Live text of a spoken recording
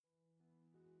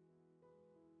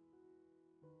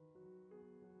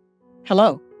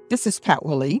Hello, this is Pat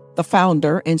Willie, the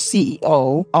founder and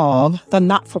CEO of the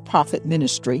not-for-profit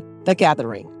ministry, The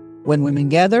Gathering. When women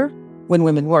gather, when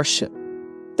women worship.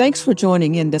 Thanks for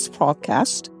joining in this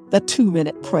podcast, The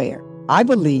 2-Minute Prayer. I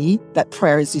believe that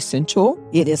prayer is essential,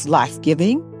 it is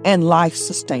life-giving and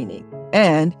life-sustaining,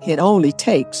 and it only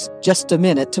takes just a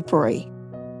minute to pray.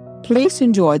 Please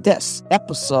enjoy this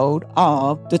episode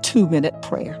of The 2-Minute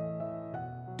Prayer.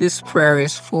 This prayer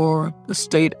is for the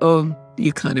state of the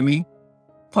economy.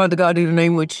 Father God, in the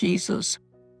name of Jesus,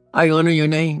 I honor your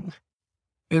name.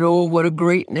 And oh, what a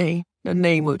great name, the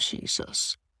name of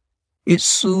Jesus. It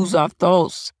soothes our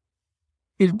thoughts.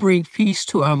 It brings peace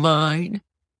to our mind.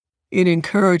 It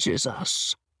encourages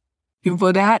us. And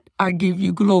for that, I give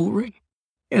you glory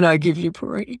and I give you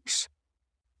praise.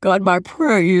 God, my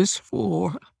prayer is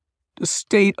for the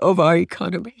state of our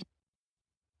economy.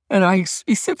 And I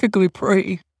specifically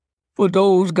pray for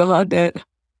those, God, that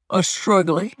are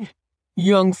struggling,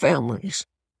 young families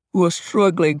who are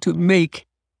struggling to make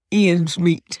ends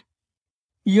meet,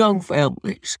 young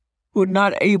families who are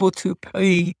not able to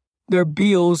pay their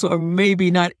bills or maybe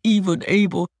not even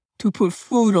able to put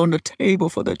food on the table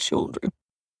for their children.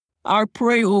 I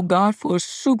pray, oh God, for a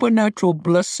supernatural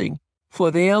blessing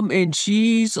for them in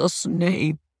Jesus'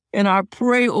 name. And I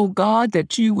pray, oh God,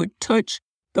 that you would touch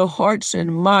the hearts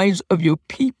and minds of your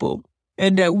people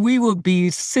and that we will be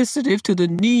sensitive to the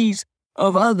needs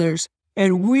of others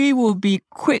and we will be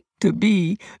quick to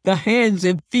be the hands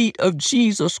and feet of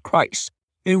Jesus Christ.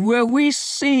 And where we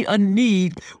see a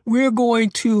need, we're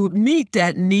going to meet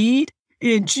that need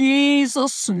in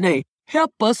Jesus' name.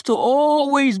 Help us to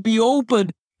always be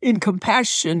open in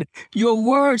compassion. Your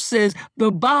word says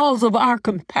the bowels of our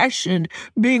compassion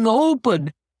being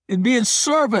open and being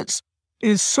servants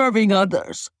in serving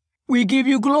others. We give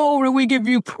you glory, we give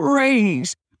you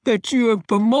praise that you are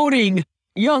promoting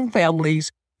young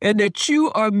families and that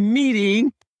you are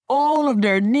meeting all of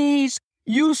their needs.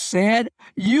 You said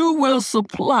you will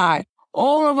supply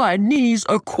all of our needs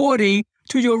according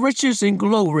to your riches and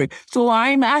glory. So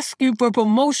I'm asking for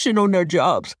promotion on their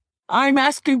jobs. I'm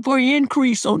asking for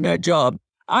increase on their job.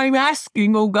 I'm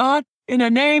asking, oh God, in the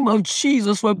name of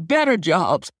Jesus, for better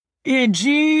jobs. In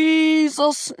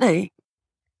Jesus' name.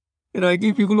 And I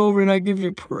give you glory and I give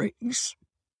you praise.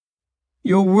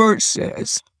 Your word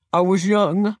says, I was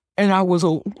young and I was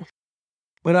old,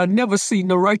 but I never seen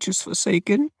the righteous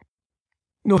forsaken,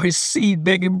 nor his seed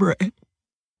begging bread.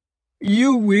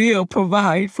 You will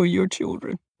provide for your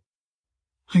children.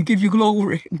 I give you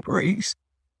glory and praise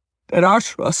that our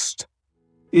trust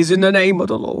is in the name of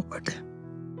the Lord.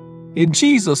 In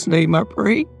Jesus' name I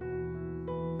pray.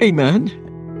 Amen.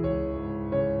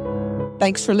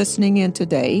 Thanks for listening in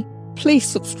today. Please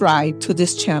subscribe to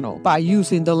this channel by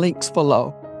using the links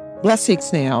below.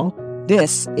 Blessings now.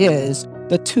 This is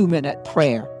the 2-Minute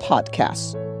Prayer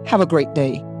Podcast. Have a great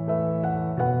day.